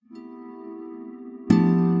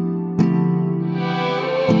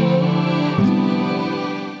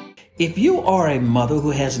If you are a mother who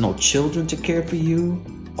has no children to care for you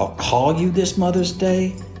or call you this Mother's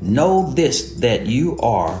Day, know this, that you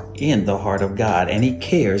are in the heart of God and He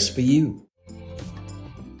cares for you.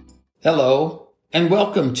 Hello, and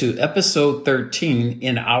welcome to episode 13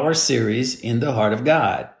 in our series, In the Heart of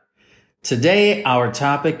God. Today, our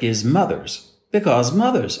topic is mothers, because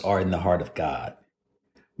mothers are in the heart of God.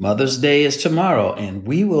 Mother's Day is tomorrow, and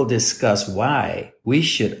we will discuss why we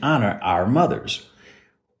should honor our mothers.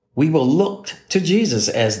 We will look to Jesus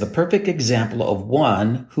as the perfect example of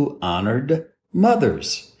one who honored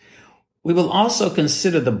mothers. We will also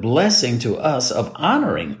consider the blessing to us of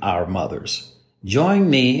honoring our mothers. Join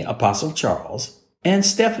me, Apostle Charles, and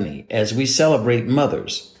Stephanie as we celebrate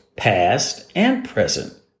mothers, past and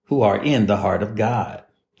present, who are in the heart of God.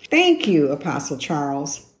 Thank you, Apostle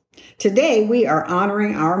Charles. Today we are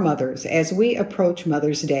honoring our mothers as we approach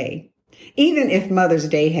Mother's Day. Even if Mother's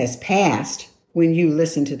Day has passed, when you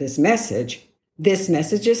listen to this message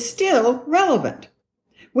is still relevant.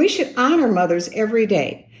 We should honor mothers every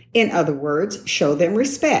day. In other words, show them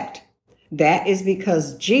respect. That is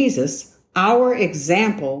because Jesus, our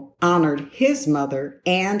example, honored his mother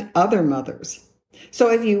and other mothers. So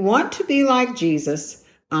if you want to be like Jesus,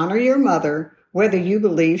 honor your mother, whether you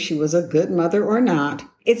believe she was a good mother or not.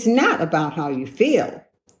 It's not about how you feel.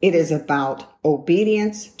 It is about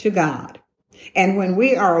obedience to God. And when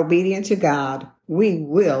we are obedient to God, we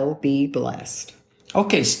will be blessed.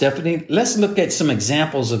 Okay, Stephanie, let's look at some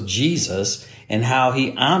examples of Jesus and how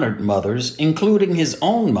he honored mothers, including his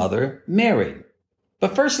own mother, Mary.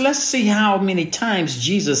 But first, let's see how many times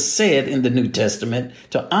Jesus said in the New Testament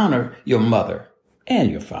to honor your mother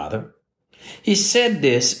and your father. He said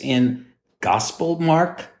this in Gospel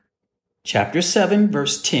Mark, chapter 7,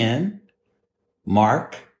 verse 10,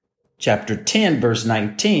 Mark, chapter 10, verse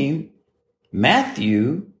 19,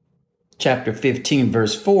 Matthew chapter 15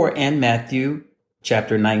 verse 4 and Matthew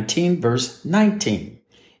chapter 19 verse 19.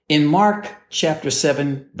 In Mark chapter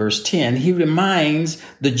 7 verse 10, he reminds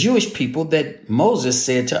the Jewish people that Moses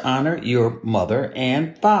said to honor your mother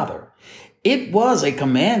and father. It was a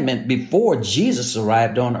commandment before Jesus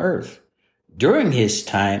arrived on earth, during his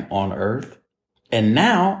time on earth, and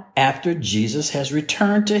now after Jesus has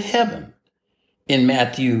returned to heaven. In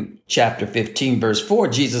Matthew chapter 15, verse 4,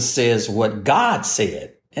 Jesus says what God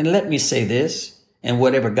said. And let me say this, and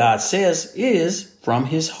whatever God says is from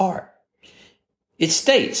his heart. It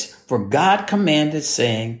states, for God commanded,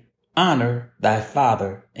 saying, honor thy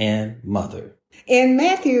father and mother. In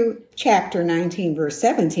Matthew chapter 19, verse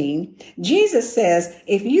 17, Jesus says,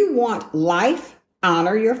 if you want life,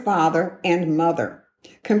 honor your father and mother.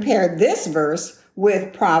 Compare this verse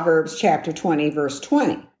with Proverbs chapter 20, verse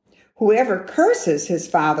 20. Whoever curses his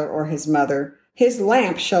father or his mother, his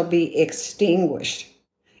lamp shall be extinguished.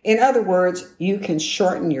 In other words, you can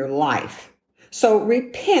shorten your life. So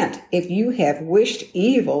repent if you have wished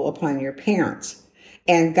evil upon your parents,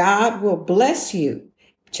 and God will bless you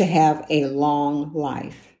to have a long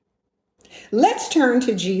life. Let's turn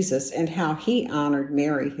to Jesus and how he honored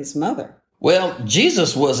Mary, his mother. Well,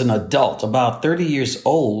 Jesus was an adult, about 30 years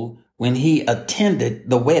old, when he attended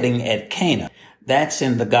the wedding at Cana. That's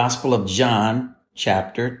in the Gospel of John,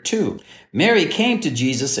 chapter 2. Mary came to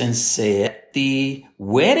Jesus and said the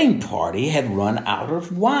wedding party had run out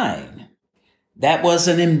of wine. That was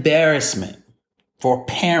an embarrassment for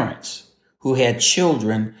parents who had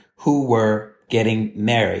children who were getting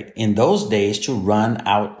married in those days to run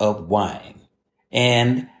out of wine.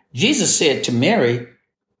 And Jesus said to Mary,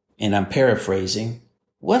 and I'm paraphrasing,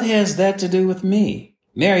 what has that to do with me?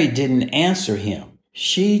 Mary didn't answer him.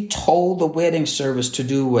 She told the wedding service to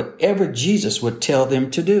do whatever Jesus would tell them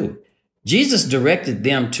to do. Jesus directed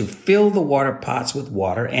them to fill the water pots with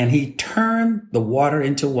water, and he turned the water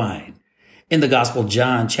into wine. In the Gospel of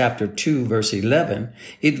John, chapter 2, verse 11,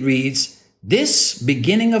 it reads, this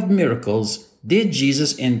beginning of miracles did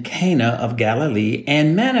Jesus in Cana of Galilee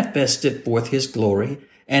and manifested forth his glory,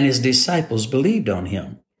 and his disciples believed on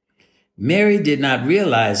him. Mary did not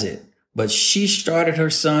realize it, but she started her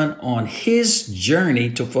son on his journey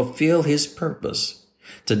to fulfill his purpose,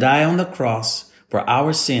 to die on the cross for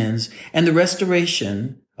our sins and the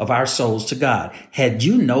restoration of our souls to God. Had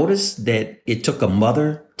you noticed that it took a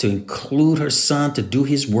mother to include her son to do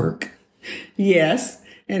his work? Yes,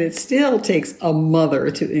 and it still takes a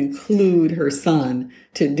mother to include her son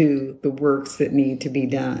to do the works that need to be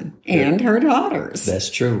done, and her daughters. That's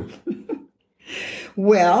true.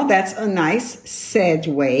 Well, that's a nice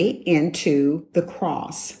segue into the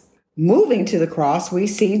cross. Moving to the cross, we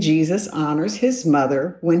see Jesus honors his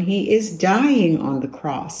mother when he is dying on the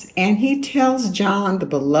cross, and he tells John, the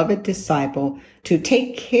beloved disciple, to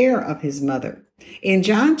take care of his mother. In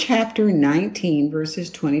John chapter 19, verses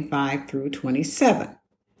 25 through 27,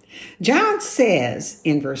 John says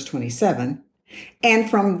in verse 27, "And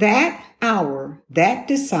from that hour, that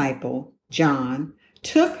disciple, John,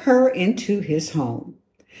 took her into his home."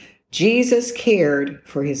 Jesus cared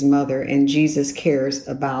for his mother, and Jesus cares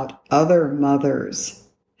about other mothers.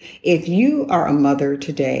 If you are a mother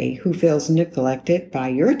today who feels neglected by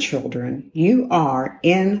your children, you are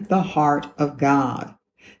in the heart of God.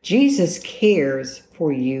 Jesus cares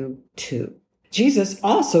for you too. Jesus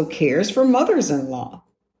also cares for mothers-in-law.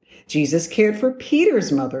 Jesus cared for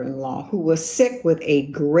Peter's mother-in-law, who was sick with a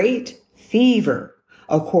great fever,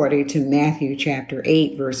 according to Matthew chapter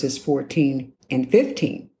 8, verses 14 and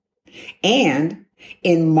 15. And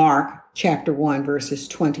in Mark chapter 1, verses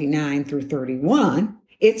 29 through 31,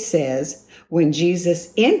 it says, when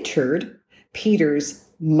Jesus entered Peter's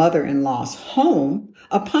mother-in-law's home,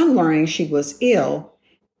 upon learning she was ill,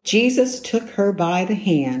 Jesus took her by the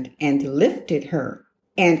hand and lifted her,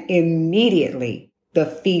 and immediately the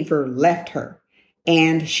fever left her,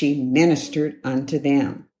 and she ministered unto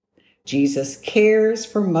them. Jesus cares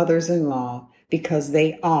for mothers-in-law because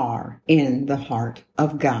they are in the heart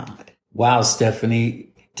of God. Wow,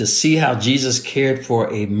 Stephanie, to see how Jesus cared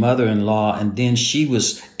for a mother-in-law, and then she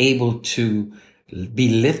was able to be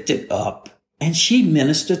lifted up, and she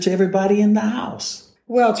ministered to everybody in the house.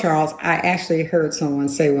 Well, Charles, I actually heard someone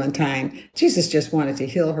say one time, Jesus just wanted to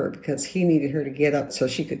heal her because he needed her to get up so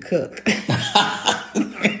she could cook.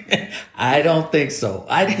 I don't think so.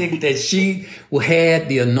 I think that she had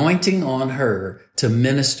the anointing on her to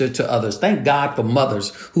minister to others. Thank God for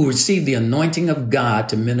mothers who receive the anointing of God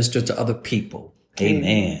to minister to other people.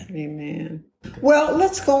 Amen. Amen. Well,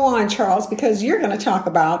 let's go on, Charles, because you're going to talk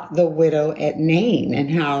about the widow at Nain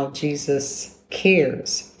and how Jesus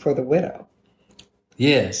cares for the widow.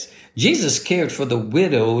 Yes, Jesus cared for the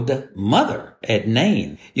widowed mother at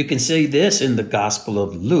Nain. You can see this in the Gospel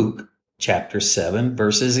of Luke, chapter 7,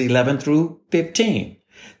 verses 11 through 15.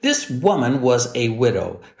 This woman was a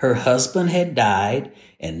widow. Her husband had died,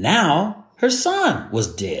 and now her son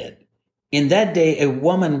was dead. In that day, a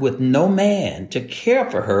woman with no man to care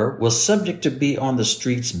for her was subject to be on the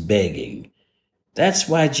streets begging. That's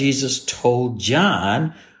why Jesus told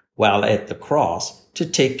John, while at the cross, to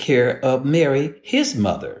take care of Mary, his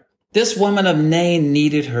mother. This woman of Nain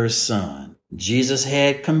needed her son. Jesus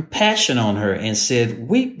had compassion on her and said,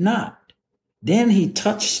 "Weep not." Then he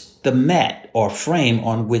touched the mat or frame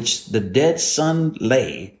on which the dead son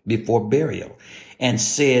lay before burial and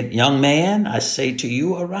said, "Young man, I say to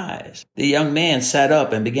you, arise." The young man sat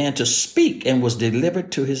up and began to speak and was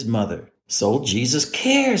delivered to his mother. So Jesus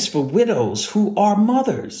cares for widows who are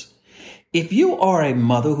mothers. If you are a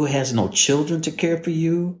mother who has no children to care for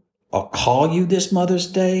you or call you this Mother's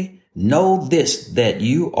Day, know this, that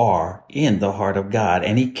you are in the heart of God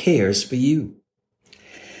and he cares for you.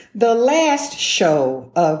 The last show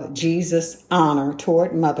of Jesus' honor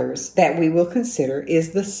toward mothers that we will consider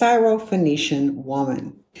is the Syrophoenician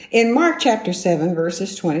woman. In Mark chapter 7,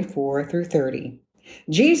 verses 24 through 30,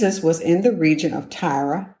 Jesus was in the region of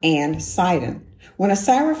Tyre and Sidon when a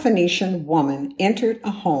Syrophoenician woman entered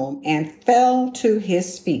a home and fell to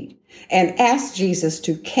his feet and asked Jesus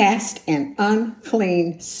to cast an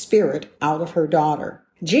unclean spirit out of her daughter.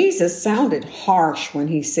 Jesus sounded harsh when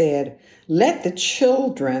he said, "Let the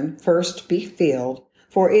children first be filled,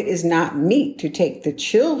 for it is not meet to take the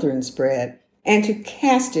children's bread and to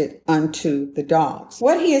cast it unto the dogs."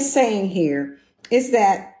 What he is saying here is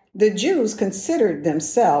that the Jews considered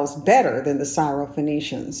themselves better than the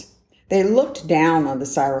Syrophoenicians. They looked down on the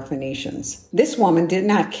Syrophoenicians. This woman did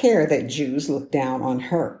not care that Jews looked down on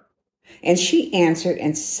her. And she answered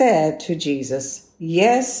and said to Jesus,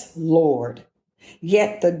 "Yes, Lord,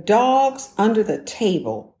 yet the dogs under the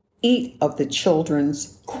table eat of the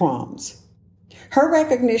children's crumbs." Her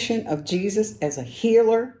recognition of Jesus as a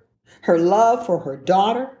healer, her love for her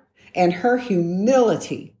daughter, and her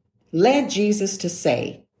humility led Jesus to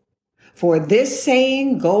say, "For this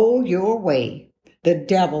saying, go your way. The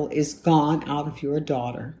devil is gone out of your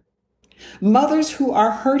daughter." Mothers who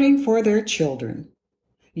are hurting for their children,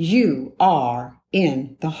 you are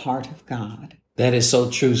in the heart of God. That is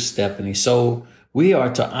so true, Stephanie. So we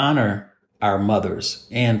are to honor our mothers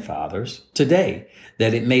and fathers today,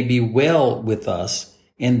 that it may be well with us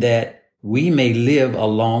and that we may live a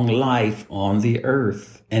long life on the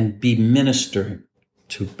earth and be ministered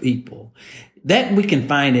to people. That we can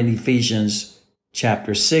find in Ephesians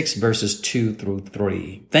chapter 6, verses 2 through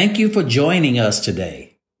 3. Thank you for joining us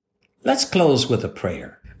today. Let's close with a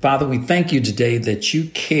prayer. Father, we thank you today that you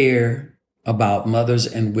care about mothers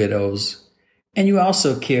and widows, and you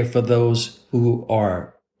also care for those who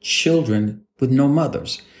are children with no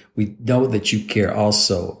mothers. We know that you care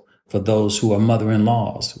also for those who are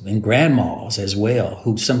mother-in-laws and grandmas as well,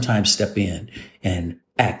 who sometimes step in and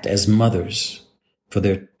act as mothers for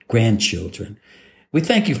their grandchildren. We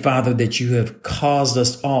thank you, Father, that you have caused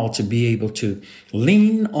us all to be able to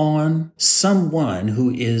lean on someone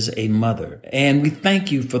who is a mother. And we thank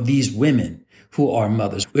you for these women who are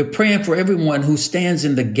mothers. We're praying for everyone who stands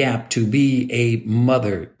in the gap to be a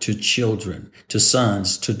mother to children, to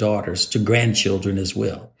sons, to daughters, to grandchildren as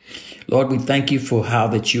well. Lord, we thank you for how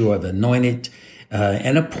that you are the anointed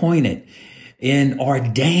and appointed and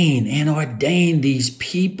ordain these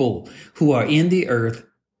people who are in the earth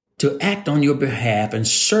to act on your behalf and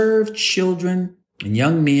serve children and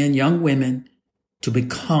young men, young women to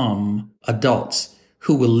become adults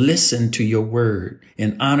who will listen to your word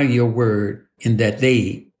and honor your word in that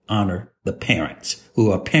they honor the parents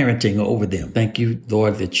who are parenting over them. Thank you,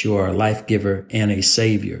 Lord, that you are a life giver and a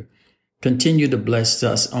savior. Continue to bless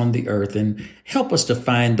us on the earth and help us to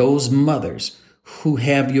find those mothers who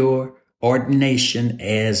have your ordination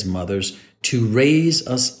as mothers to raise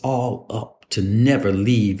us all up, to never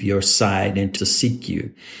leave your side and to seek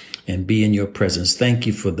you and be in your presence. Thank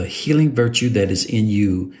you for the healing virtue that is in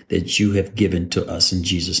you that you have given to us. In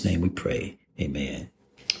Jesus' name we pray. Amen.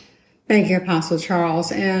 Thank you, Apostle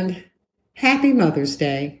Charles, and happy Mother's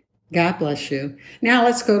Day. God bless you. Now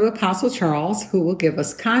let's go to Apostle Charles, who will give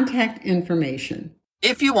us contact information.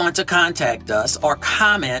 If you want to contact us or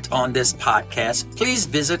comment on this podcast, please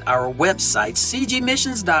visit our website,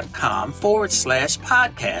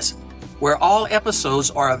 cgmissions.com/podcast, where all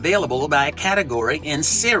episodes are available by category in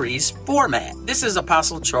series format. This is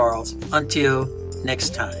Apostle Charles. Until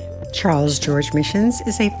next time. Charles George Missions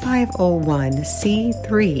is a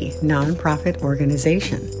 501c3 nonprofit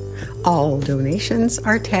organization. All donations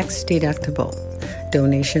are tax deductible.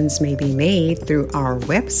 Donations may be made through our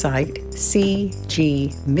website,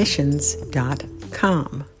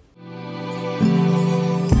 cgmissions.com.